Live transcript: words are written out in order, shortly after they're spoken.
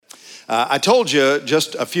I told you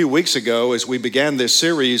just a few weeks ago as we began this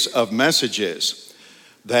series of messages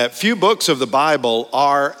that few books of the Bible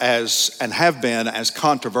are as and have been as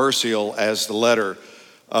controversial as the letter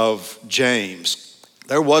of James.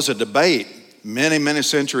 There was a debate many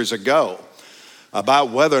centuries ago about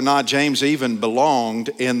whether or not James even belonged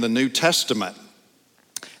in the New Testament.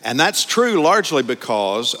 And that's true largely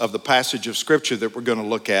because of the passage of Scripture that we're going to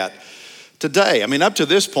look at today. I mean, up to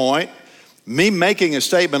this point, me making a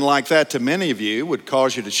statement like that to many of you would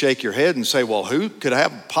cause you to shake your head and say, well, who could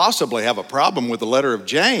possibly have a problem with the letter of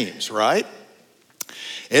James, right?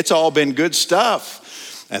 It's all been good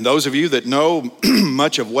stuff. And those of you that know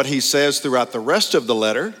much of what he says throughout the rest of the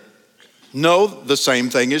letter know the same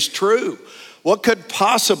thing is true. What could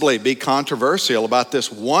possibly be controversial about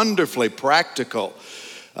this wonderfully practical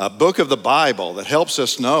book of the Bible that helps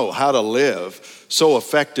us know how to live so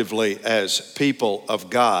effectively as people of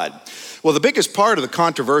God? Well, the biggest part of the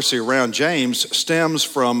controversy around James stems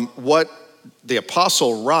from what the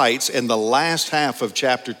apostle writes in the last half of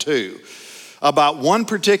chapter 2 about one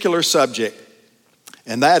particular subject,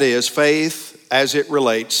 and that is faith as it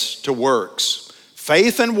relates to works.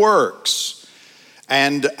 Faith and works,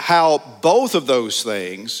 and how both of those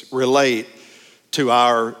things relate to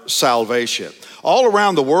our salvation. All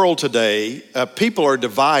around the world today, people are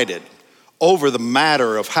divided over the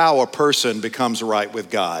matter of how a person becomes right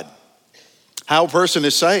with God, how a person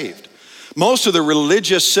is saved. Most of the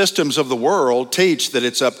religious systems of the world teach that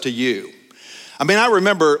it's up to you. I mean, I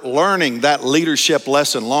remember learning that leadership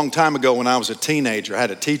lesson a long time ago when I was a teenager. I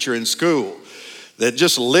had a teacher in school that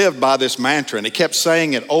just lived by this mantra, and he kept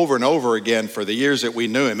saying it over and over again for the years that we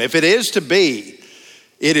knew him. If it is to be,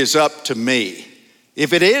 it is up to me.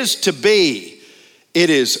 If it is to be, it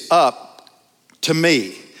is up to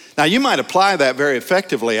me. Now, you might apply that very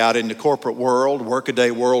effectively out in the corporate world,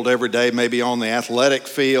 workaday world every day, maybe on the athletic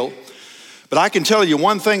field. But I can tell you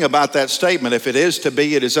one thing about that statement: if it is to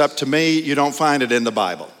be, it is up to me. You don't find it in the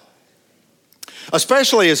Bible,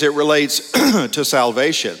 especially as it relates to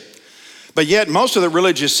salvation. But yet, most of the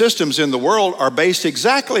religious systems in the world are based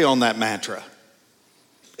exactly on that mantra.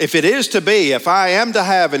 If it is to be, if I am to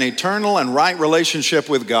have an eternal and right relationship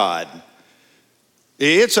with God,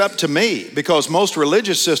 it's up to me, because most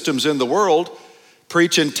religious systems in the world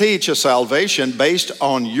preach and teach a salvation based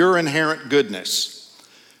on your inherent goodness,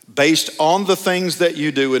 based on the things that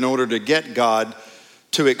you do in order to get God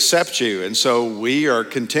to accept you. And so we are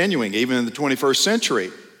continuing, even in the 21st century,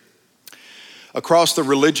 across the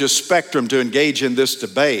religious spectrum to engage in this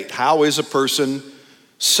debate. How is a person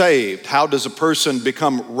saved? How does a person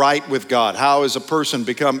become right with God? How does a person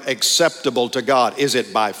become acceptable to God? Is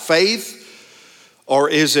it by faith or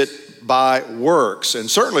is it by works? And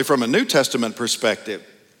certainly from a New Testament perspective,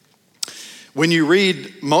 when you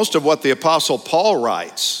read most of what the Apostle Paul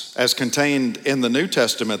writes as contained in the New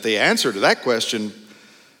Testament, the answer to that question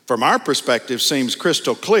from our perspective seems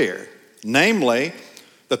crystal clear. Namely,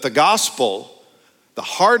 that the gospel, the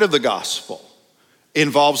heart of the gospel,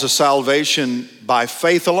 involves a salvation by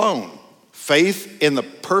faith alone. Faith in the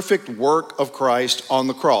perfect work of Christ on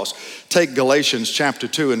the cross. Take Galatians chapter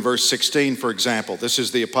 2 and verse 16, for example. This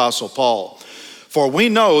is the Apostle Paul. For we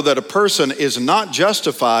know that a person is not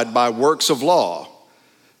justified by works of law,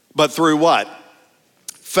 but through what?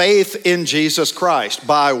 Faith in Jesus Christ.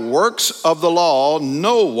 By works of the law,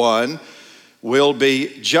 no one will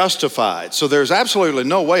be justified. So there's absolutely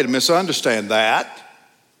no way to misunderstand that.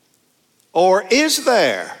 Or is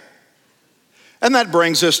there? And that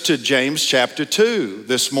brings us to James chapter 2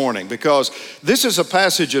 this morning, because this is a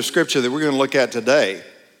passage of Scripture that we're going to look at today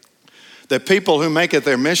that people who make it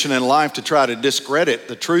their mission in life to try to discredit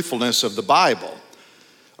the truthfulness of the Bible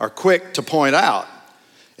are quick to point out.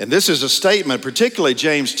 And this is a statement, particularly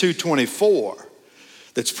James 2:24,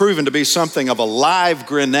 that's proven to be something of a live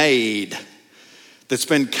grenade that's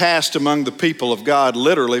been cast among the people of God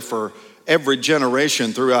literally for every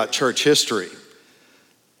generation throughout church history.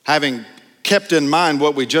 Having kept in mind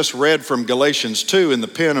what we just read from Galatians 2 in the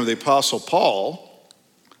pen of the Apostle Paul,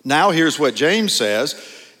 now here's what James says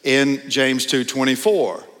in James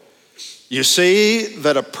 2:24. You see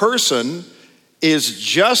that a person is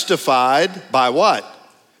justified by what?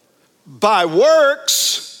 By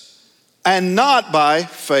works, and not by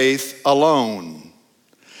faith alone.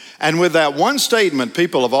 And with that one statement,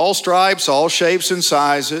 people of all stripes, all shapes and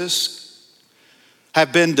sizes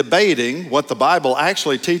have been debating what the Bible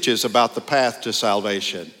actually teaches about the path to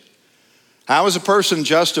salvation. How is a person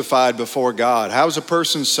justified before God? How is a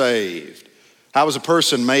person saved? How is a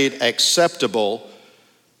person made acceptable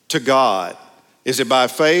to God? Is it by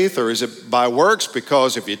faith or is it by works?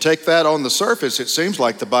 Because if you take that on the surface, it seems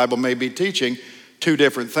like the Bible may be teaching two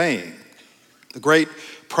different things. The great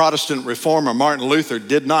Protestant reformer Martin Luther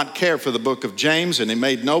did not care for the book of James, and he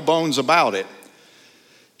made no bones about it.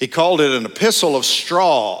 He called it an epistle of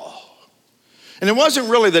straw. And it wasn't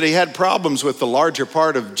really that he had problems with the larger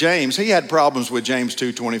part of James. He had problems with James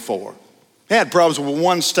 2:24. He had problems with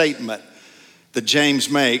one statement that James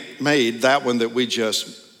made, that one that we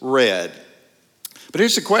just read. But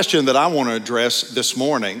here's the question that I want to address this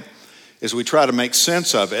morning as we try to make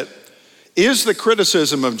sense of it. Is the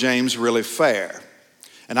criticism of James really fair?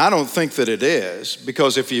 And I don't think that it is,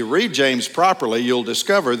 because if you read James properly, you'll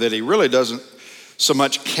discover that he really doesn't so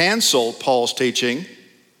much cancel Paul's teaching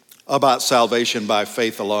about salvation by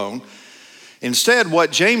faith alone. Instead,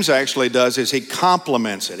 what James actually does is he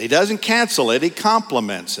complements it. He doesn't cancel it, he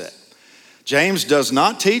complements it. James does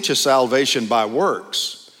not teach a salvation by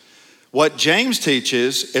works. What James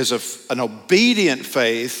teaches is an obedient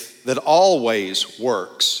faith that always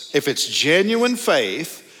works. If it's genuine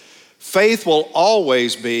faith, faith will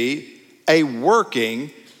always be a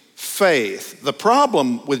working faith. The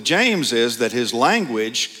problem with James is that his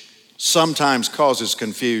language sometimes causes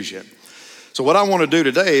confusion. So what I want to do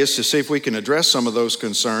today is to see if we can address some of those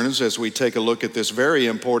concerns as we take a look at this very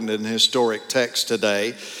important and historic text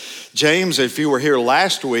today. James, if you were here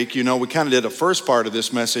last week, you know we kind of did a first part of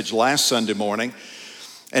this message last Sunday morning.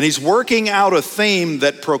 And he's working out a theme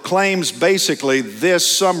that proclaims basically this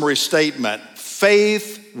summary statement.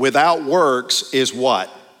 Faith without works is what?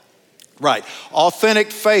 Right. Authentic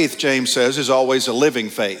faith, James says, is always a living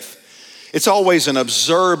faith. It's always an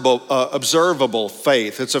observable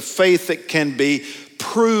faith. It's a faith that can be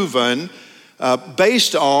proven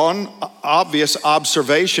based on obvious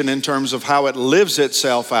observation in terms of how it lives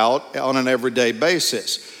itself out on an everyday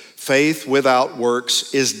basis. Faith without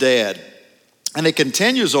works is dead. And it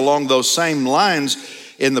continues along those same lines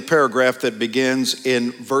in the paragraph that begins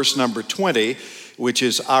in verse number 20, which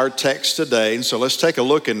is our text today. And so let's take a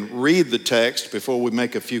look and read the text before we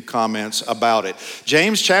make a few comments about it.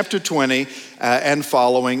 James chapter 20 and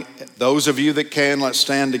following. Those of you that can, let's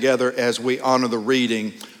stand together as we honor the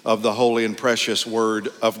reading of the holy and precious word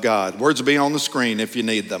of God. Words will be on the screen if you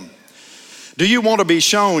need them. Do you want to be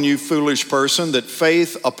shown, you foolish person, that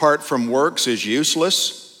faith apart from works is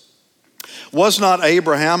useless? Was not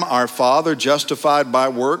Abraham our father justified by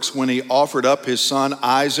works when he offered up his son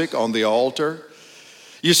Isaac on the altar?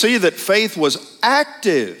 You see that faith was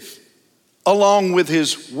active along with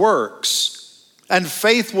his works, and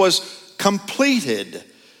faith was completed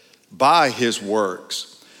by his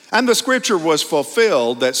works. And the scripture was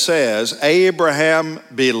fulfilled that says, Abraham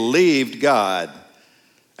believed God,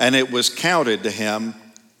 and it was counted to him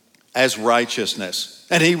as righteousness,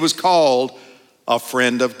 and he was called a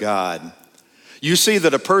friend of God. You see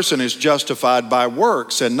that a person is justified by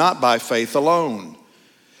works and not by faith alone.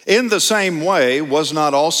 In the same way, was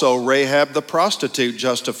not also Rahab the prostitute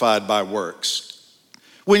justified by works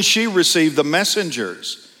when she received the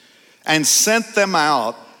messengers and sent them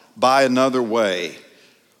out by another way?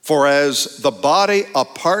 For as the body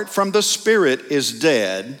apart from the spirit is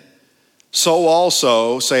dead, so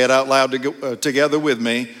also, say it out loud together with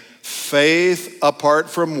me, faith apart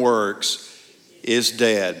from works is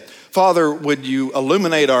dead. Father, would you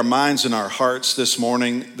illuminate our minds and our hearts this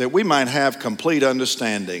morning that we might have complete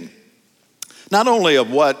understanding, not only of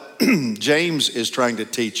what James is trying to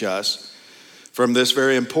teach us from this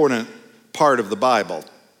very important part of the Bible,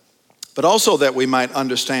 but also that we might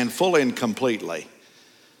understand fully and completely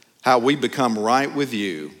how we become right with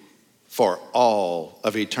you for all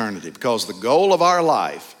of eternity. Because the goal of our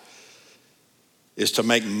life is to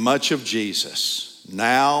make much of Jesus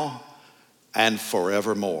now and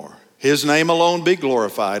forevermore. His name alone be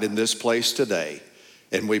glorified in this place today.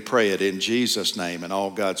 And we pray it in Jesus' name, and all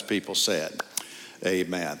God's people said,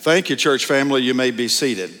 amen. Thank you, church family. You may be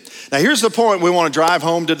seated. Now here's the point we want to drive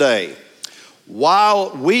home today.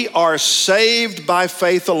 While we are saved by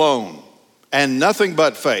faith alone, and nothing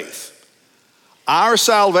but faith, our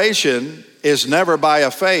salvation is never by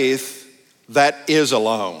a faith that is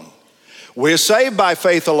alone. We're saved by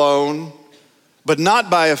faith alone, but not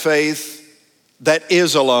by a faith that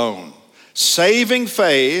is alone. Saving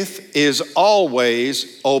faith is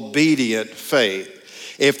always obedient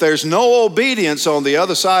faith. If there's no obedience on the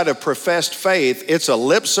other side of professed faith, it's a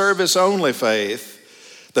lip service only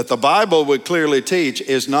faith that the Bible would clearly teach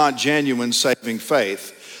is not genuine saving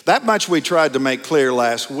faith. That much we tried to make clear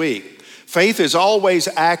last week. Faith is always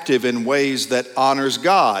active in ways that honors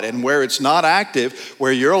God, and where it's not active,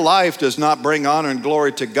 where your life does not bring honor and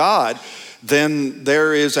glory to God, then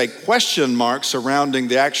there is a question mark surrounding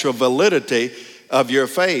the actual validity of your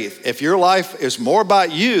faith. If your life is more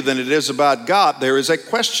about you than it is about God, there is a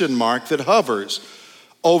question mark that hovers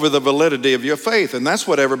over the validity of your faith. And that's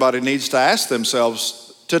what everybody needs to ask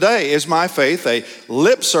themselves today. Is my faith a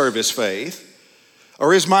lip service faith,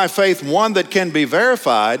 or is my faith one that can be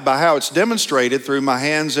verified by how it's demonstrated through my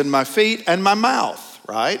hands and my feet and my mouth,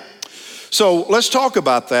 right? So let's talk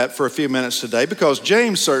about that for a few minutes today, because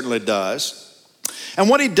James certainly does. And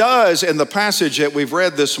what he does in the passage that we've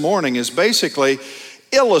read this morning is basically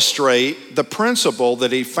illustrate the principle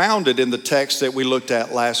that he founded in the text that we looked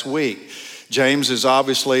at last week. James is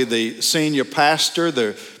obviously the senior pastor,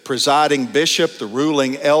 the presiding bishop, the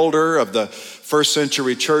ruling elder of the first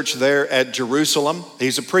century church there at Jerusalem.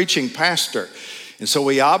 He's a preaching pastor. And so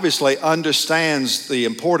he obviously understands the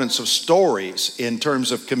importance of stories in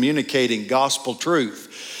terms of communicating gospel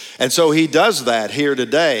truth. And so he does that here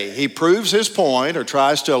today. He proves his point, or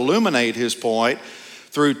tries to illuminate his point,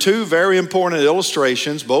 through two very important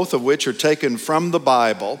illustrations, both of which are taken from the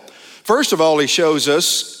Bible. First of all, he shows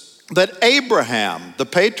us that Abraham, the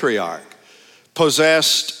patriarch,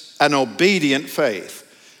 possessed an obedient faith.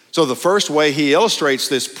 So the first way he illustrates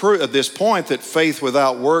this point that faith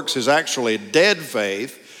without works is actually dead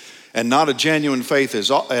faith and not a genuine faith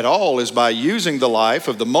at all is by using the life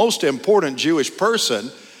of the most important Jewish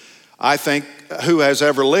person, I think, who has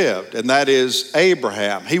ever lived, and that is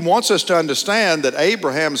Abraham. He wants us to understand that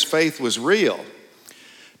Abraham's faith was real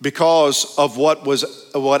because of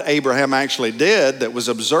what Abraham actually did that was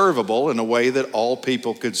observable in a way that all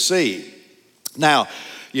people could see. Now,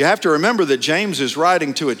 you have to remember that James is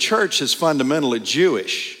writing to a church that's fundamentally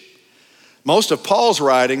Jewish. Most of Paul's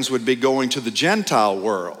writings would be going to the Gentile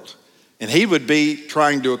world, and he would be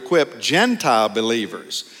trying to equip Gentile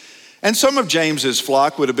believers. And some of James's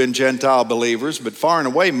flock would have been Gentile believers, but far and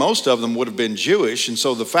away most of them would have been Jewish. And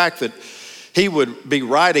so the fact that he would be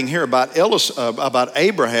writing here about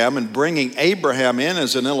Abraham and bringing Abraham in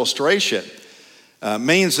as an illustration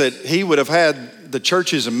means that he would have had the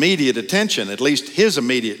church's immediate attention, at least his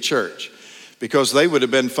immediate church, because they would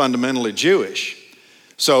have been fundamentally Jewish.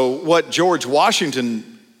 So what George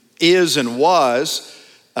Washington is and was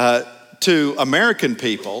to American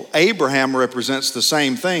people, Abraham represents the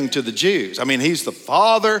same thing to the Jews. I mean, he's the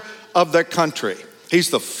father of their country. He's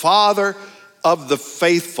the father of the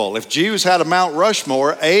faithful. If Jews had a Mount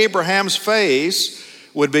Rushmore, Abraham's face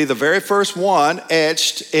would be the very first one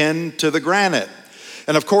etched into the granite.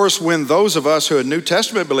 And of course, when those of us who are New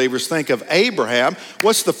Testament believers think of Abraham,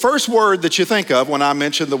 what's the first word that you think of when I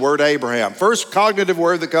mention the word Abraham? First cognitive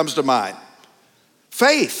word that comes to mind?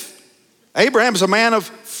 Faith. Abraham's a man of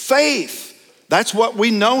faith. That's what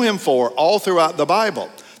we know him for all throughout the Bible.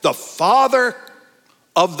 The father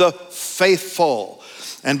of the faithful.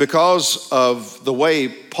 And because of the way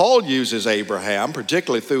Paul uses Abraham,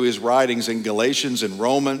 particularly through his writings in Galatians and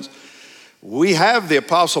Romans, we have the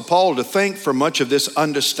Apostle Paul to thank for much of this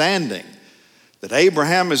understanding that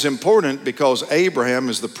Abraham is important because Abraham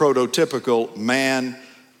is the prototypical man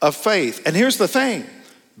of faith. And here's the thing,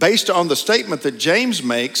 based on the statement that James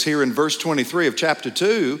makes here in verse 23 of chapter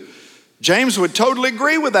 2, James would totally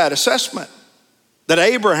agree with that assessment, that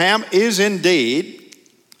Abraham is indeed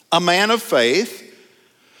a man of faith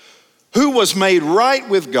who was made right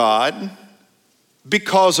with God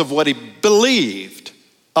because of what he believed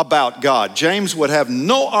about God. James would have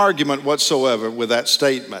no argument whatsoever with that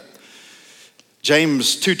statement.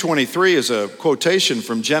 James 2:23 is a quotation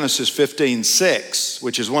from Genesis 15:6,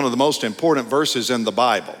 which is one of the most important verses in the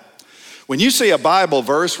Bible. When you see a Bible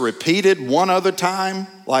verse repeated one other time,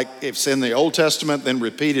 like if it's in the Old Testament, then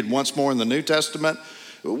repeated once more in the New Testament,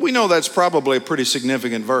 we know that's probably a pretty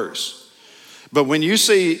significant verse. But when you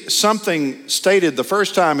see something stated the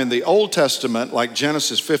first time in the Old Testament, like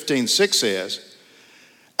Genesis 15:6 is,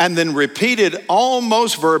 and then repeated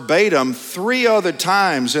almost verbatim 3 other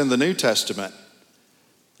times in the New Testament,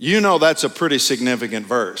 you know that's a pretty significant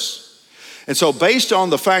verse. And so based on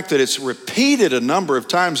the fact that it's repeated a number of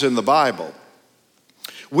times in the Bible,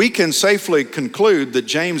 we can safely conclude that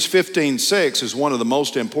James 15:6 is one of the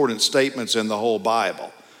most important statements in the whole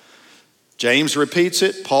Bible. James repeats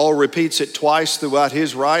it, Paul repeats it twice throughout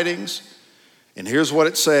his writings, and here's what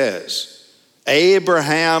it says: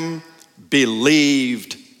 Abraham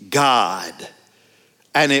believed God,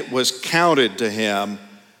 and it was counted to him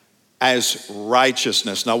as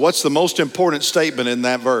righteousness. Now, what's the most important statement in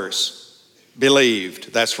that verse?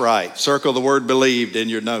 Believed. That's right. Circle the word believed in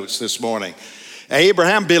your notes this morning.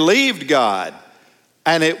 Abraham believed God,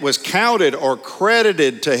 and it was counted or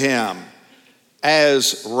credited to him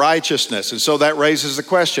as righteousness. And so that raises the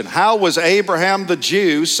question, how was Abraham the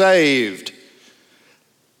Jew saved?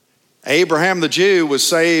 Abraham the Jew was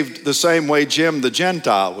saved the same way Jim the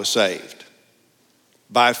Gentile was saved,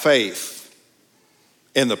 by faith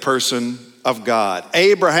in the person of God.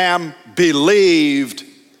 Abraham believed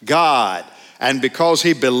God. And because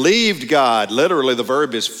he believed God, literally the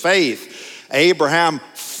verb is faith, Abraham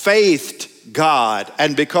faithed God.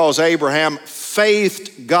 And because Abraham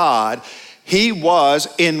faithed God, he was,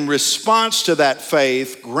 in response to that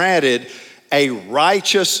faith, granted a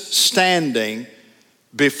righteous standing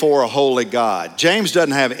before a holy God. James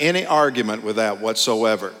doesn't have any argument with that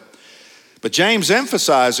whatsoever. But James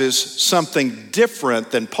emphasizes something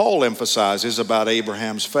different than Paul emphasizes about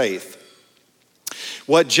Abraham's faith.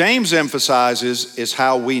 What James emphasizes is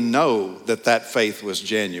how we know that that faith was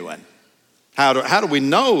genuine. How do we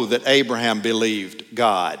know that Abraham believed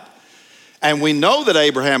God? And we know that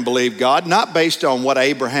Abraham believed God not based on what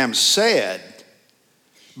Abraham said,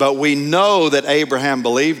 but we know that Abraham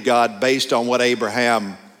believed God based on what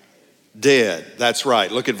Abraham did. That's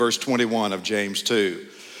right. Look at verse 21 of James 2.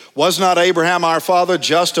 Was not Abraham our father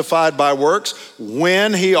justified by works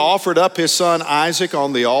when he offered up his son Isaac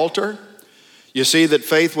on the altar? You see that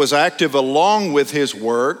faith was active along with his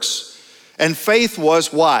works, and faith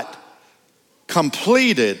was what?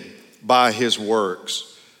 Completed by his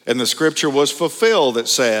works. And the scripture was fulfilled that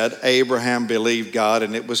said, Abraham believed God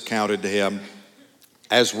and it was counted to him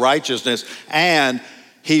as righteousness, and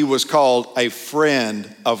he was called a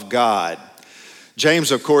friend of God.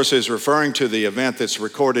 James, of course, is referring to the event that's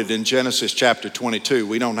recorded in Genesis chapter 22.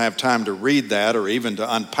 We don't have time to read that or even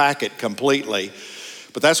to unpack it completely,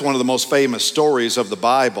 but that's one of the most famous stories of the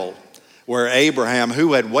Bible, where Abraham,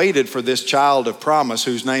 who had waited for this child of promise,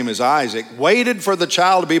 whose name is Isaac, waited for the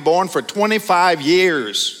child to be born for 25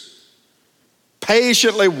 years.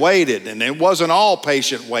 Patiently waited, and it wasn't all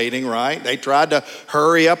patient waiting, right? They tried to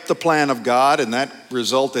hurry up the plan of God, and that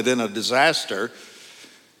resulted in a disaster.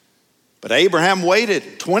 But Abraham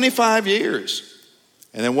waited 25 years.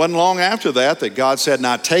 And it wasn't long after that God said,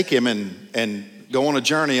 now take him and go on a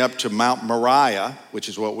journey up to Mount Moriah, which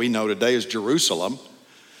is what we know today as Jerusalem,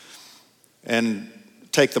 and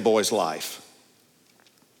take the boy's life.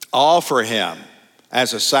 Offer him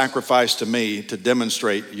as a sacrifice to me to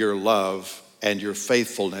demonstrate your love and your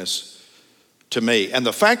faithfulness to me. And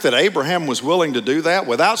the fact that Abraham was willing to do that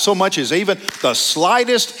without so much as even the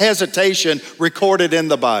slightest hesitation recorded in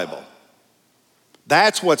the Bible,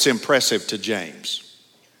 that's what's impressive to James.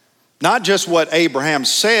 Not just what Abraham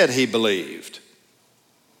said he believed,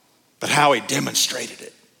 but how he demonstrated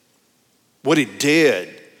it. What he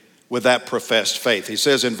did with that professed faith. He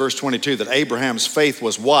says in verse 22 that Abraham's faith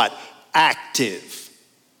was what? Active.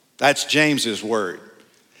 That's James's word.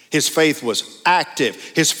 His faith was active.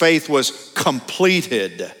 His faith was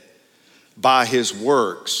completed by his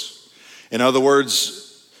works. In other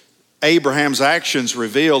words, Abraham's actions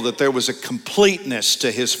revealed that there was a completeness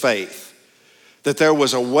to his faith, that there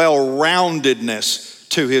was a well-roundedness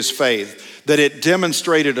to his faith, that it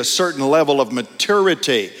demonstrated a certain level of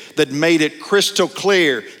maturity that made it crystal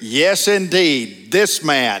clear, yes, indeed, this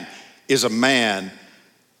man is a man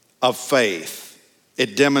of faith.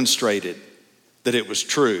 It demonstrated that it was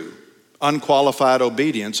true. Unqualified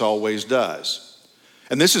obedience always does.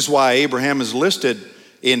 And this is why Abraham is listed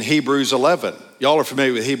in Hebrews 11. Y'all are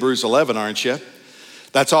familiar with Hebrews 11, aren't you?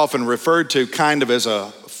 That's often referred to kind of as a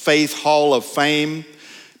faith hall of fame,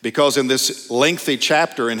 because in this lengthy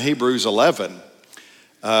chapter in Hebrews 11,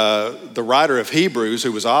 the writer of Hebrews,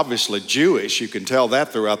 who was obviously Jewish, you can tell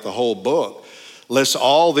that throughout the whole book, lists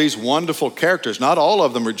all these wonderful characters. Not all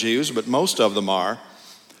of them are Jews, but most of them are,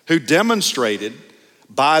 who demonstrated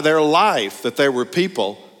by their life that they were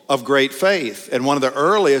people of great faith. And one of the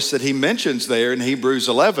earliest that he mentions there in Hebrews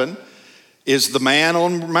 11 is the man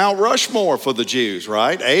on Mount Rushmore for the Jews,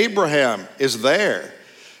 right? Abraham is there.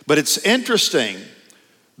 But it's interesting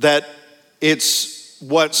that it's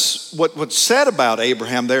what's said about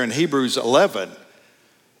Abraham there in Hebrews 11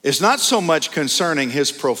 is not so much concerning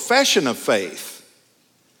his profession of faith.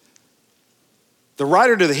 The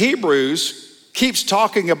writer to the Hebrews keeps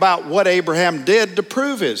talking about what Abraham did to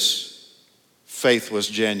prove his faith was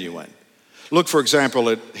genuine. Look, for example,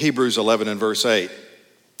 at Hebrews 11 and verse 8.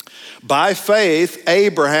 By faith,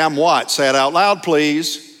 Abraham what? Say it out loud,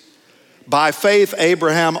 please. By faith,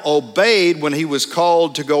 Abraham obeyed when he was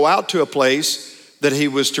called to go out to a place that he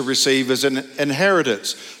was to receive as an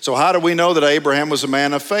inheritance. So how do we know that Abraham was a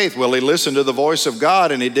man of faith? Well, he listened to the voice of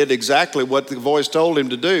God and he did exactly what the voice told him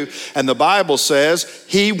to do. And the Bible says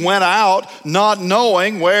he went out not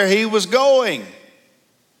knowing where he was going.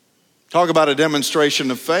 Talk about a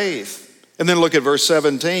demonstration of faith. And then look at verse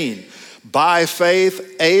 17. By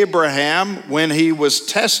faith, Abraham, when he was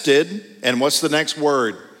tested, and what's the next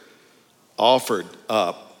word? Offered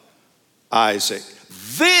up Isaac.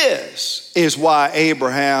 This is why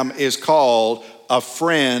Abraham is called a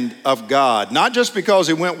friend of God. Not just because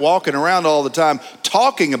he went walking around all the time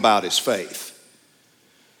talking about his faith,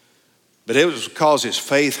 but it was because his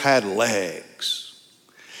faith had legs.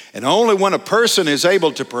 And only when a person is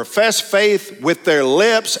able to profess faith with their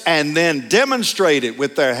lips and then demonstrate it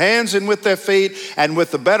with their hands and with their feet and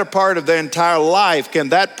with the better part of their entire life can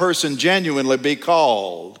that person genuinely be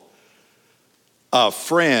called a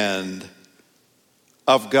friend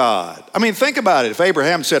of God. I mean, think about it. If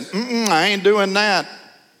Abraham said, I ain't doing that.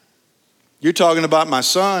 You're talking about my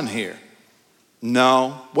son here.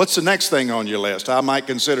 No. What's the next thing on your list? I might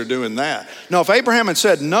consider doing that. No, if Abraham had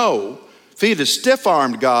said no, if he'd have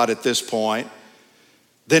stiff-armed God at this point,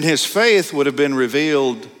 then his faith would have been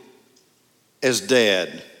revealed as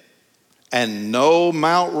dead. And no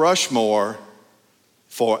Mount Rushmore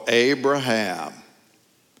for Abraham.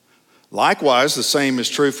 Likewise, the same is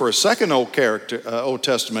true for a second Old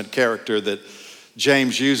Testament character that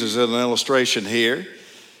James uses as an illustration here,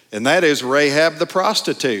 and that is Rahab the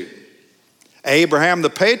prostitute. Abraham the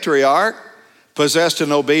patriarch possessed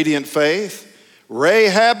an obedient faith.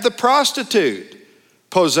 Rahab the prostitute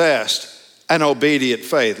possessed an obedient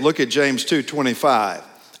faith. Look at James 2:25.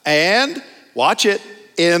 And, watch it,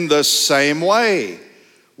 in the same way,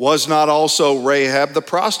 was not also Rahab the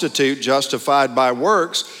prostitute justified by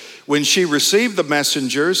works when she received the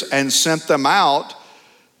messengers and sent them out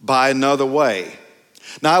by another way?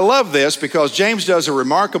 Now I love this because James does a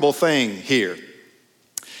remarkable thing here.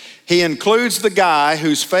 He includes the guy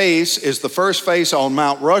whose face is the first face on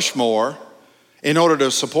Mount Rushmore in order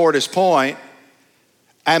to support his point,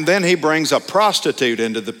 and then he brings a prostitute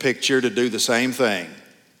into the picture to do the same thing.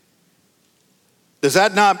 Does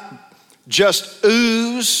that not just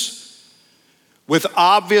ooze with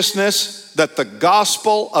obviousness that the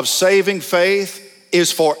gospel of saving faith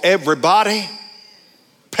is for everybody?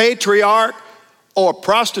 Patriarch or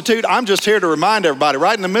prostitute? I'm just here to remind everybody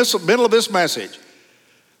right in the middle of this message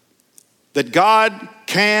that God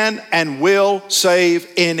can and will save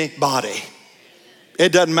anybody.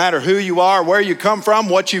 It doesn't matter who you are, where you come from,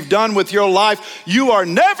 what you've done with your life. You are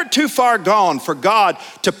never too far gone for God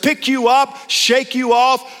to pick you up, shake you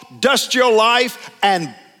off, dust your life,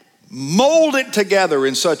 and mold it together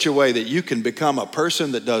in such a way that you can become a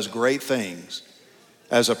person that does great things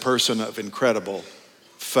as a person of incredible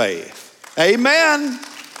faith. Amen.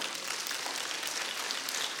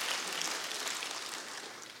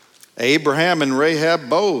 Abraham and Rahab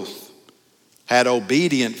both had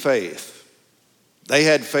obedient faith. They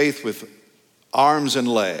had faith with arms and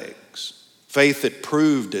legs, faith that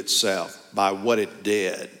proved itself by what it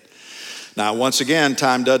did. Now, once again,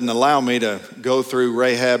 time doesn't allow me to go through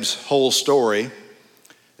Rahab's whole story.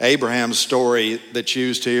 Abraham's story that's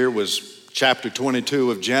used here was chapter 22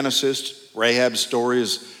 of Genesis. Rahab's story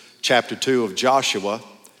is chapter 2 of Joshua.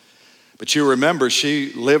 But you remember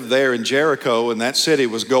she lived there in Jericho, and that city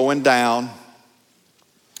was going down.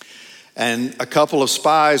 And a couple of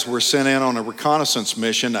spies were sent in on a reconnaissance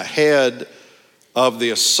mission ahead of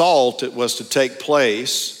the assault that was to take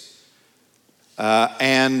place.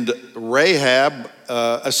 And Rahab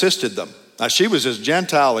assisted them. Now, she was as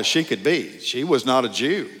Gentile as she could be. She was not a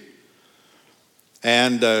Jew.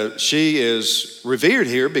 And she is revered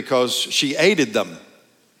here because she aided them.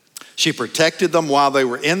 She protected them while they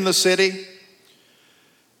were in the city.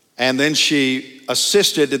 And then she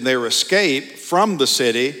assisted in their escape from the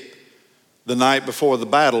city the night before the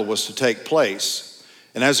battle was to take place.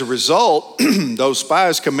 And as a result, those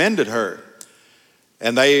spies commended her.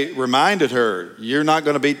 And they reminded her, you're not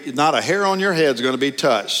going to be, not a hair on your head is going to be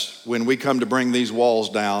touched when we come to bring these walls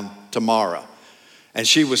down tomorrow. And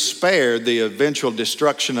she was spared the eventual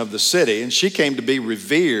destruction of the city. And she came to be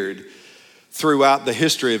revered throughout the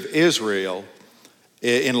history of Israel,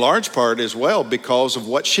 in large part as well because of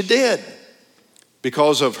what she did.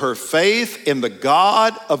 Because of her faith in the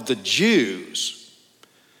God of the Jews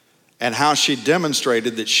and how she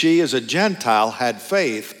demonstrated that she as a Gentile had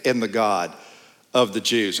faith in the God of the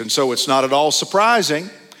Jews. And so it's not at all surprising.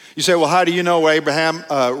 You say, well, how do you know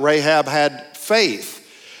Rahab had faith?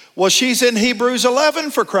 Well, she's in Hebrews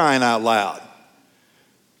 11 for crying out loud.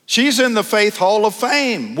 She's in the Faith Hall of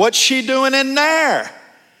Fame. What's she doing in there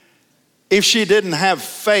if she didn't have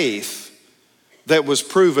faith that was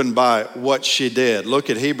proven by what she did? Look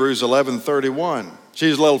at Hebrews 11:31.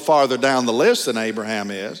 She's a little farther down the list than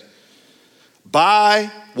Abraham is.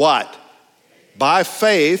 By what? By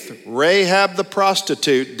faith, Rahab the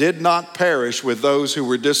prostitute did not perish with those who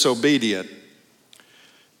were disobedient,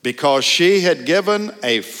 because she had given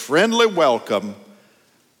a friendly welcome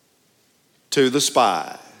to the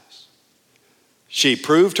spies. She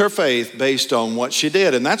proved her faith based on what she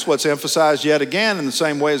did. And that's what's emphasized yet again in the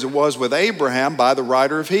same way as it was with Abraham by the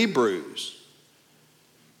writer of Hebrews.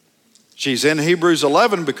 She's in Hebrews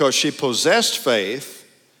 11 because she possessed faith,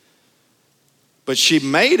 but she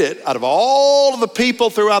made it out of all of the people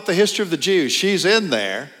throughout the history of the Jews. She's in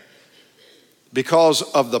there because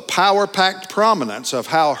of the power-packed prominence of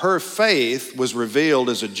how her faith was revealed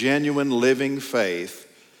as a genuine living faith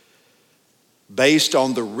based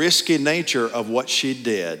on the risky nature of what she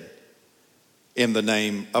did in the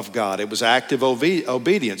name of God. It was active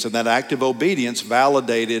obedience, and that active obedience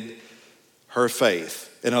validated her faith.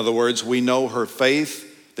 In other words, we know her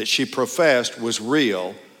faith that she professed was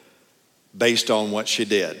real based on what she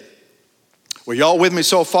did. Were y'all with me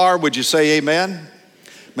so far? Would you say amen?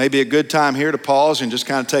 Maybe a good time here to pause and just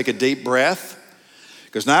kind of take a deep breath,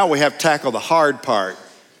 because now we have to tackle the hard part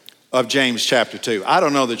of James chapter 2. I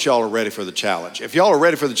don't know that y'all are ready for the challenge. If y'all are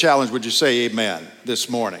ready for the challenge, would you say amen this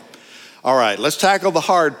morning? All right, let's tackle the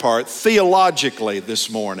hard part theologically this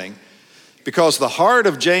morning, because the heart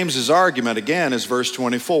of James's argument, again, is verse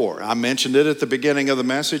 24. I mentioned it at the beginning of the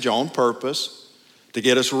message on purpose to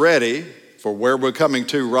get us ready for where we're coming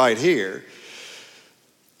to right here.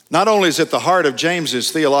 Not only is it the heart of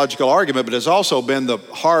James's theological argument, but it's also been the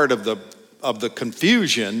heart of the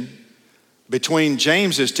confusion between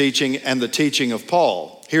James's teaching and the teaching of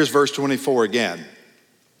Paul. Here's verse 24 again.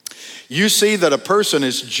 You see that a person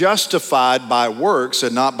is justified by works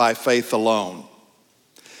and not by faith alone.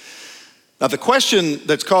 Now the question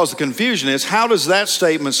that's caused the confusion is, how does that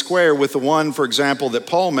statement square with the one, for example, that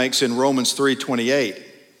Paul makes in Romans 3:28?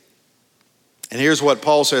 And here's what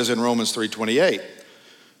Paul says in Romans 3:28.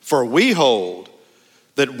 For we hold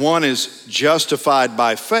that one is justified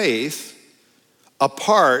by faith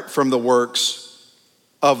apart from the works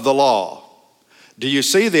of the law. Do you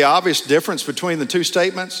see the obvious difference between the two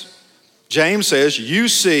statements? James says, you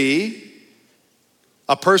see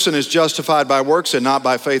a person is justified by works and not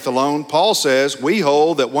by faith alone. Paul says, we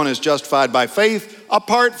hold that one is justified by faith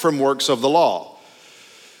apart from works of the law.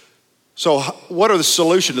 So what are the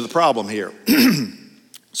solution to the problem here?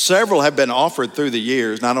 Several have been offered through the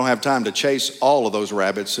years, and I don't have time to chase all of those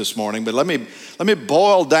rabbits this morning, but let me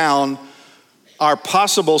boil down our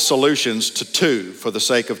possible solutions to two for the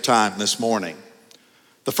sake of time this morning.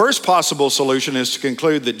 The first possible solution is to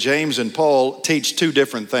conclude that James and Paul teach two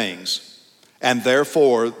different things, and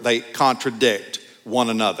therefore they contradict one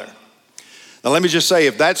another. Now let me just say,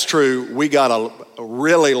 if that's true, we got a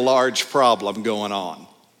really large problem going on,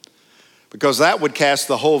 because that would cast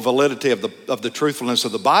the whole validity of the truthfulness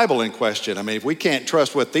of the Bible in question. I mean, if we can't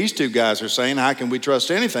trust what these two guys are saying, how can we trust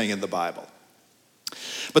anything in the Bible?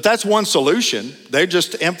 But that's one solution. They're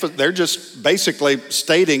just basically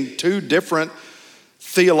stating two different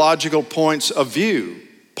theological points of view.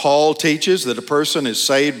 Paul teaches that a person is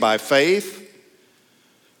saved by faith.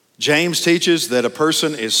 James teaches that a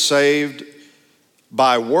person is saved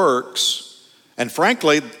by works. And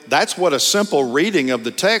frankly, that's what a simple reading of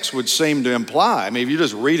the text would seem to imply. I mean, if you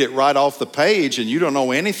just read it right off the page and you don't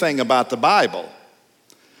know anything about the Bible,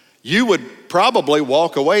 you would probably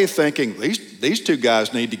walk away thinking, these two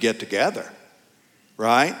guys need to get together,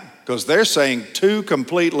 right? Because they're saying two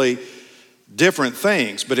completely different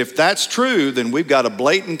things. But if that's true, then we've got a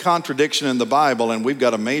blatant contradiction in the Bible, and we've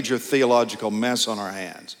got a major theological mess on our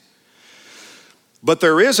hands. But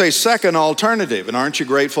there is a second alternative, and aren't you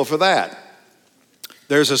grateful for that?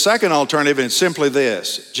 There's a second alternative, and it's simply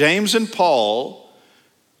this. James and Paul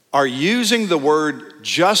are using the word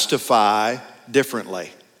justify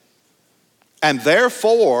differently. And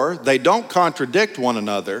therefore, they don't contradict one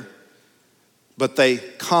another, but they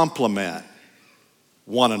complement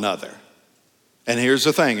one another. And here's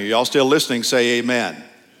the thing, are y'all still listening? Say amen.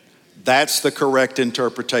 That's the correct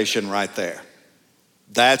interpretation right there.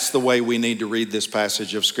 That's the way we need to read this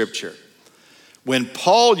passage of Scripture. When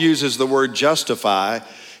Paul uses the word justify,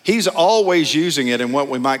 he's always using it in what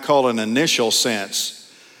we might call an initial sense,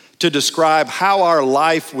 to describe how our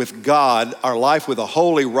life with God, our life with a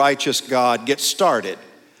holy, righteous God gets started.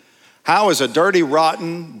 How is a dirty,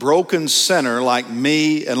 rotten, broken sinner like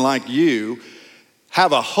me and like you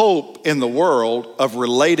have a hope in the world of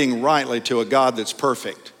relating rightly to a God that's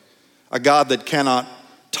perfect, a God that cannot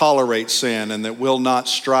tolerate sin and that will not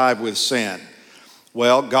strive with sin?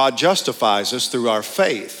 Well, God justifies us through our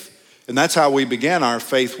faith, and that's how we begin our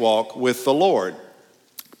faith walk with the Lord.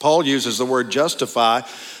 Paul uses the word justify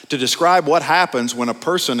to describe what happens when a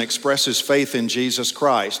person expresses faith in Jesus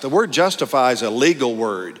Christ. The word justify is a legal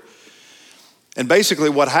word. And basically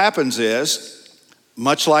what happens is,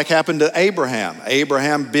 much like happened to Abraham.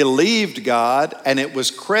 Abraham believed God and it was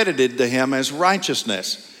credited to him as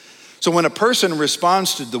righteousness. So when a person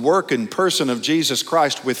responds to the work and person of Jesus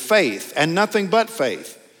Christ with faith and nothing but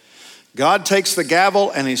faith, God takes the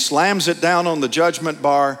gavel and he slams it down on the judgment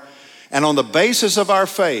bar, and on the basis of our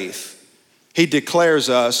faith, he declares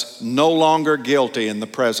us no longer guilty in the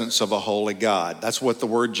presence of a holy God. That's what the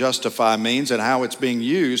word justify means and how it's being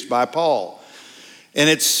used by Paul. And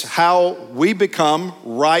it's how we become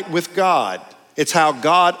right with God. It's how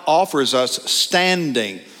God offers us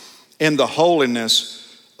standing in the holiness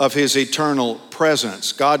of his eternal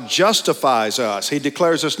presence. God justifies us. He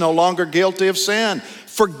declares us no longer guilty of sin,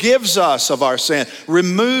 forgives us of our sin,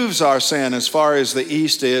 removes our sin as far as the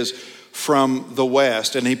east is from the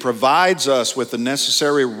west, and he provides us with the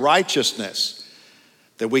necessary righteousness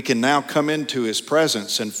that we can now come into his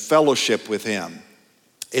presence and fellowship with him.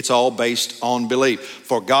 It's all based on belief.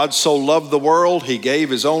 For God so loved the world, he gave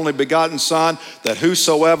his only begotten Son, that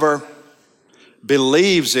whosoever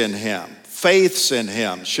believes in him, faiths in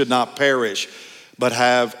him, should not perish, but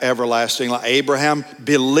have everlasting life. Abraham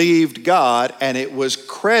believed God, and it was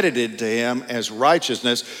credited to him as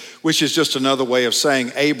righteousness, which is just another way of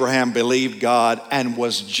saying Abraham believed God and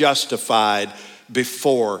was justified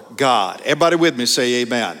before God. Everybody with me say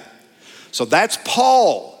amen. So that's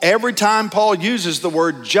Paul. Every time Paul uses the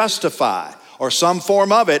word justify or some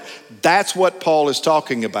form of it, that's what Paul is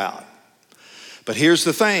talking about. But here's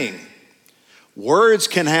the thing. Words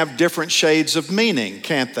can have different shades of meaning,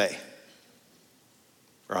 can't they?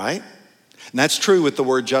 Right? And that's true with the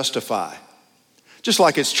word justify. Just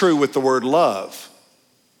like it's true with the word love.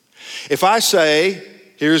 If I say,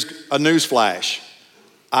 here's a news flash,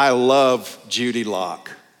 I love Judy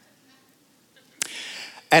Locke.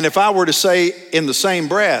 And if I were to say in the same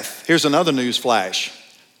breath, here's another news flash,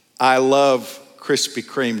 I love Krispy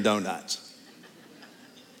Kreme donuts.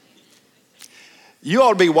 You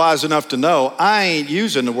ought to be wise enough to know I ain't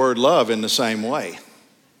using the word love in the same way.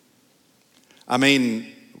 I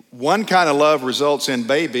mean, one kind of love results in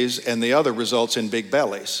babies and the other results in big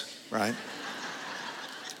bellies, right?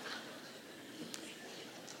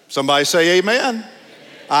 Somebody say amen.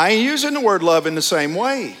 I ain't using the word love in the same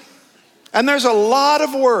way. And there's a lot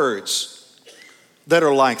of words that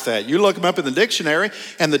are like that. You look them up in the dictionary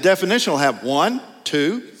and the definition will have 1,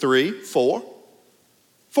 2, 3, 4.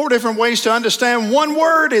 4 different ways to understand one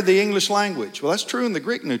word in the English language. Well, that's true in the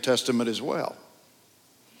Greek New Testament as well.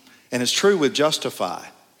 And it's true with justify.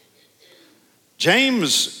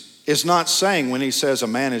 James is not saying when he says a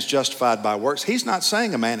man is justified by works, he's not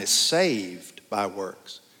saying a man is saved by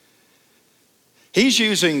works. He's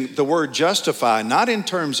using the word justify not in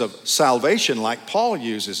terms of salvation like Paul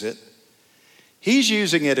uses it. He's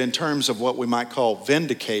using it in terms of what we might call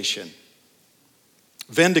vindication.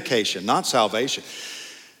 Vindication, not salvation.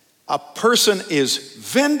 A person is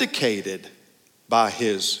vindicated by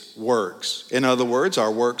his works. In other words,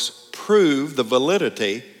 our works prove the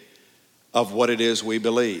validity of what it is we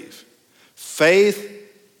believe. Faith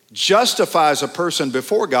justifies a person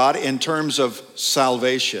before God in terms of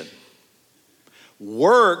salvation.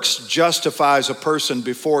 Works justifies a person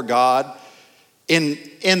before God in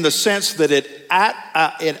the sense that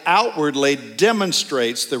it outwardly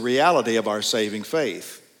demonstrates the reality of our saving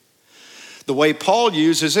faith. The way Paul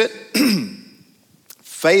uses it,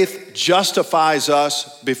 faith justifies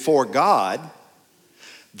us before God.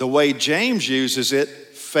 The way James uses it,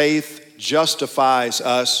 faith justifies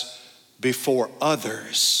us before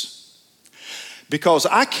others. Because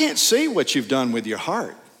I can't see what you've done with your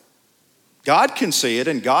heart. God can see it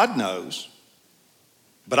and God knows.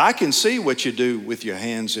 But I can see what you do with your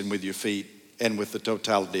hands and with your feet and with the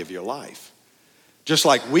totality of your life. Just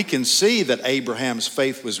like we can see that Abraham's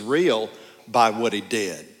faith was real by what he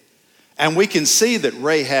did. And we can see that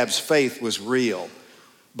Rahab's faith was real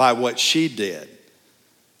by what she did.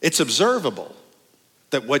 It's observable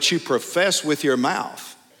that what you profess with your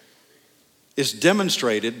mouth is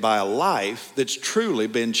demonstrated by a life that's truly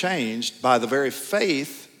been changed by the very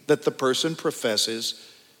faith that the person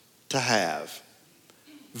professes to have.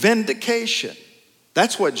 Vindication.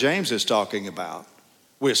 That's what James is talking about.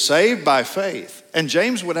 We're saved by faith. And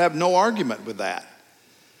James would have no argument with that.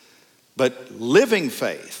 But living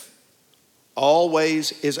faith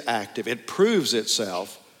always is active. It proves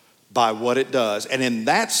itself by what it does. And in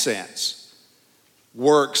that sense,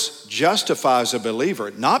 works justifies a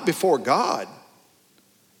believer, not before God,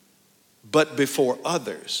 but before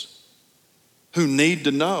others who need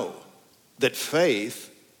to know that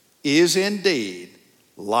faith is indeed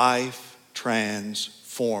life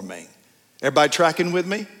transforming. Everybody tracking with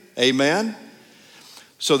me? Amen?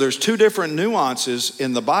 So there's 2 different nuances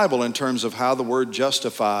in the Bible in terms of how the word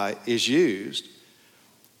justify is used.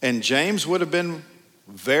 And James would have been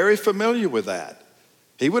very familiar with that.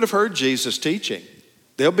 He would have heard Jesus teaching.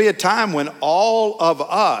 There'll be a time when all of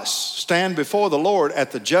us stand before the Lord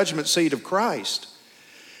at the judgment seat of Christ.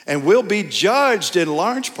 And we'll be judged in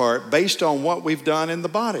large part based on what we've done in the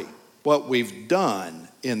body. What we've done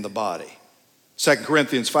in the body. 2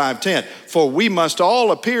 Corinthians 5:10, for we must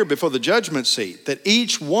all appear before the judgment seat, that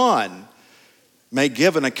each one may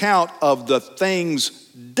give an account of the things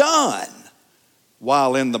done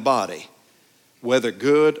while in the body, whether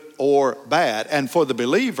good or bad. And for the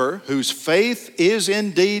believer whose faith is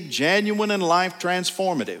indeed genuine and life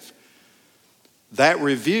transformative, that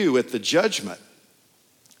review at the judgment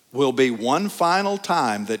will be one final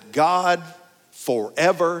time that God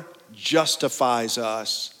forever justifies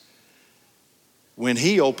us when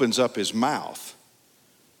he opens up his mouth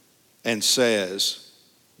and says,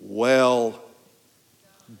 well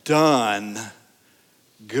done,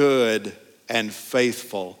 good and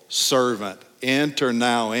faithful servant. Enter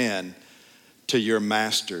now in to your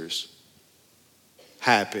master's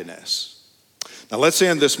happiness. Now let's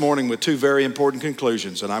end this morning with two very important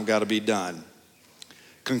conclusions, and I've got to be done.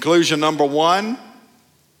 Conclusion number one,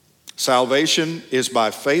 salvation is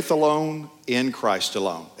by faith alone, in Christ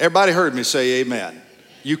alone. Everybody heard me say amen.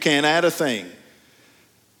 You can't add a thing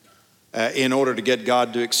in order to get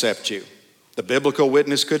God to accept you. The biblical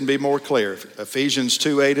witness couldn't be more clear. Ephesians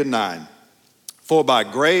 2:8 and 9. For by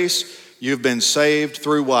grace you've been saved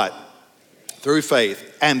through what? Through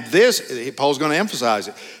faith. And this, Paul's going to emphasize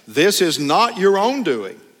it, this is not your own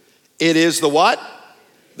doing. It is the what?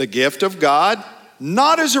 The gift of God,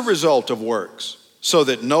 not as a result of works, so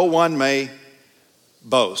that no one may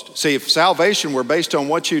boast. See, if salvation were based on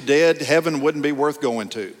what you did, heaven wouldn't be worth going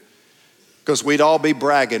to, because we'd all be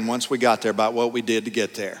bragging once we got there about what we did to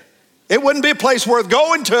get there. It wouldn't be a place worth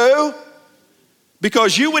going to,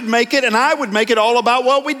 because you would make it and I would make it all about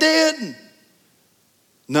what we did.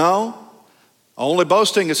 No, only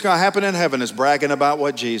boasting that's going to happen in heaven is bragging about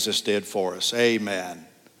what Jesus did for us. Amen.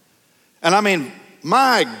 And I mean,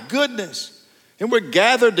 my goodness. And we're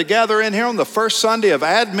gathered together in here on the first Sunday of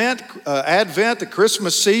Advent, the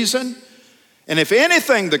Christmas season. And if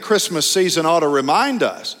anything, the Christmas season ought to remind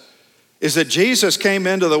us is that Jesus came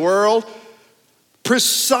into the world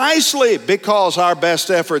precisely because our best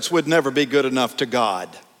efforts would never be good enough to God.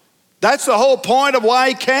 That's the whole point of why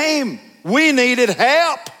he came. We needed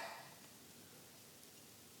help.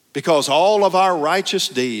 Because all of our righteous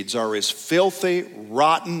deeds are as filthy,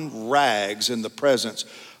 rotten rags in the presence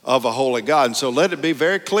of a holy God. And so let it be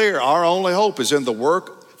very clear, our only hope is in the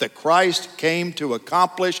work that Christ came to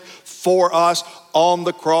accomplish for us on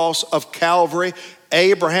the cross of Calvary.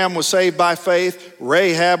 Abraham was saved by faith.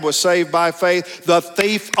 Rahab was saved by faith. The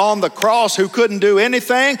thief on the cross who couldn't do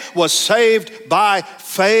anything was saved by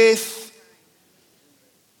faith.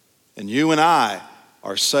 And you and I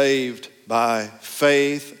are saved by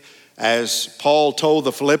faith. As Paul told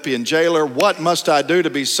the Philippian jailer, what must I do to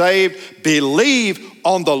be saved? Believe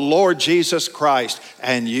on the Lord Jesus Christ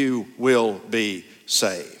and you will be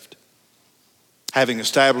saved. Having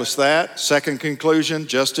established that, second conclusion,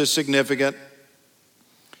 just as significant,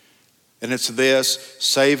 and it's this: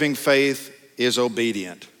 saving faith is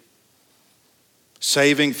obedient.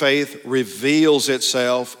 Saving faith reveals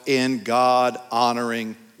itself in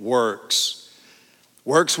God-honoring works.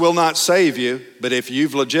 Works will not save you, but if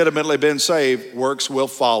you've legitimately been saved, works will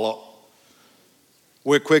follow.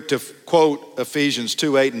 We're quick to quote Ephesians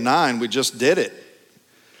 2:8 and 9. We just did it.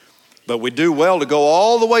 But we do well to go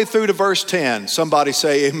all the way through to verse 10. Somebody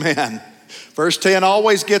say amen. Verse 10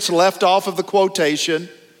 always gets left off of the quotation.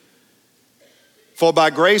 For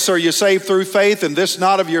by grace are you saved through faith, and this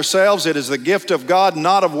not of yourselves. It is the gift of God,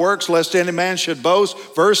 not of works, lest any man should boast.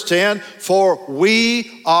 Verse 10, for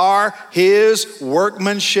we are his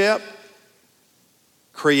workmanship,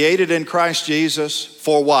 created in Christ Jesus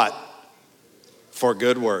for what? For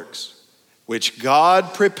good works, which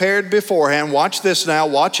God prepared beforehand. Watch this now,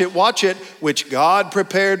 watch it. Which God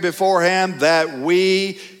prepared beforehand that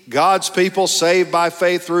we, God's people saved by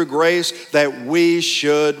faith through grace, that we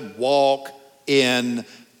should walk in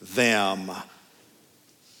them.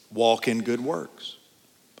 Walk in good works.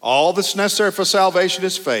 All that's necessary for salvation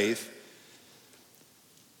is faith,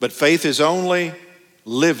 but faith is only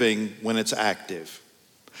living when it's active.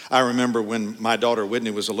 I remember when my daughter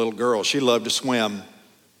Whitney was a little girl, she loved to swim,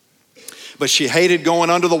 but she hated going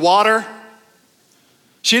under the water.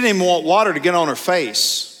 She didn't even want water to get on her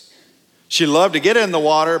face. She loved to get in the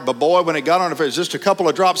water, but boy, when it got on her face, just a couple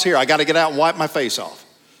of drops here, I got to get out and wipe my face off.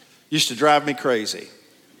 Used to drive me crazy.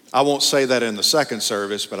 I won't say that in the second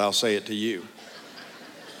service, but I'll say it to you.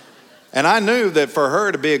 And I knew that for her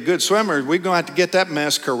to be a good swimmer, we're going to have to get that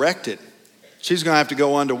mess corrected. she's going to have to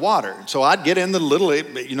go underwater. So I'd get in the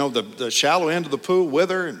the shallow end of the pool with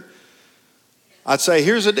her, and I'd say,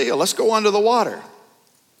 here's the deal, let's go under the water.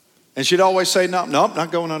 And she'd always say, no,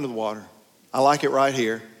 not going under the water. I like it right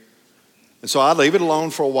here. And so I'd leave it alone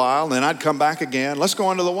for a while, and then I'd come back again. Let's go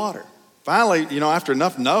under the water. Finally, after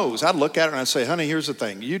enough no's, I'd look at her and I'd say, honey, here's the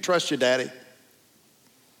thing. You trust your daddy?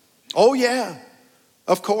 Oh, yeah,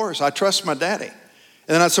 of course. I trust my daddy.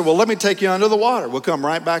 And then I'd say, well, let me take you under the water. We'll come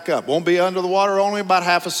right back up. Won't be under the water only about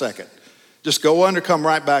half a second. Just go under, come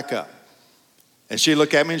right back up. And she'd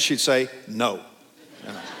look at me and she'd say, no.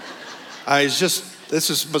 This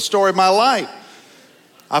is the story of my life.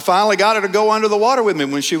 I finally got her to go under the water with me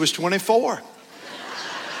when she was 24.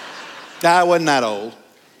 I wasn't that old.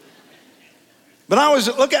 But I always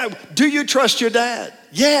look at her, do you trust your dad?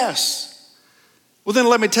 Yes. Well, then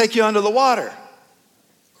let me take you under the water.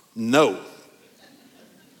 No.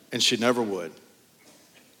 And she never would.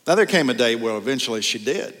 Now, there came a day where eventually she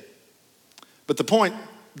did. But the point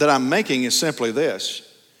that I'm making is simply this.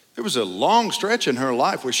 There was a long stretch in her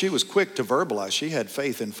life where she was quick to verbalize she had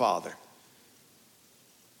faith in Father.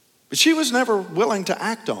 But she was never willing to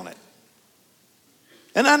act on it.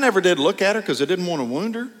 And I never did look at her because I didn't want to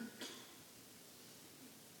wound her.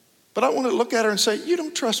 But I wanted to look at her and say, you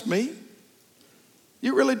don't trust me.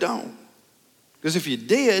 You really don't. Because if you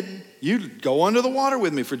did, you'd go under the water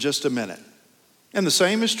with me for just a minute. And the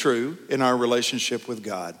same is true in our relationship with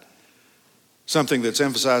God. Something that's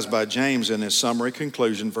emphasized by James in his summary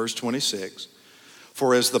conclusion, verse 26.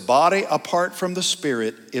 For as the body apart from the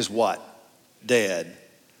spirit is what? Dead.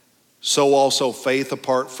 So also faith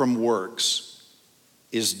apart from works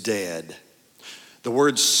is dead. The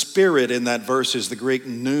word spirit in that verse is the Greek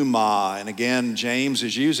pneuma. And again, James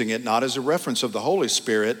is using it not as a reference of the Holy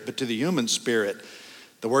Spirit, but to the human spirit.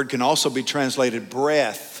 The word can also be translated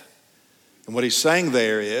breath. And what he's saying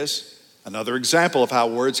there is another example of how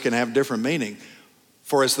words can have different meaning.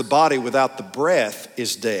 For as the body without the breath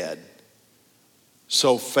is dead,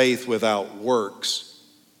 so faith without works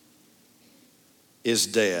is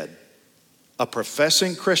dead. A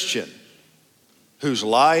professing Christian whose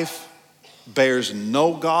life bears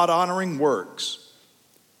no God-honoring works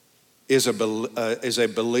is a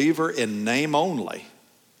believer in name only.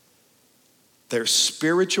 Their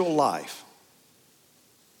spiritual life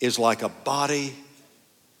is like a body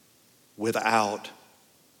without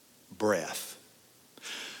breath.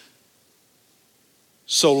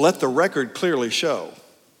 So let the record clearly show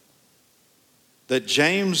that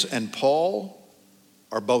James and Paul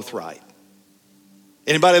are both right.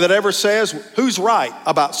 Anybody that ever says, who's right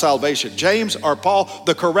about salvation, James or Paul,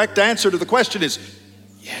 the correct answer to the question is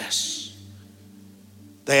yes.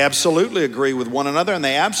 They absolutely agree with one another and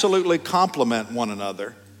they absolutely complement one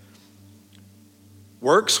another.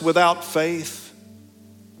 Works without faith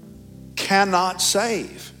cannot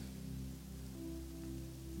save.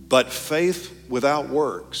 But faith without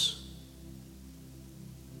works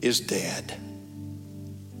is dead.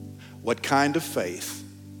 What kind of faith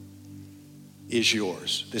is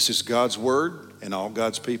yours? This is God's word, and all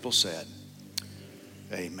God's people said,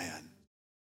 amen.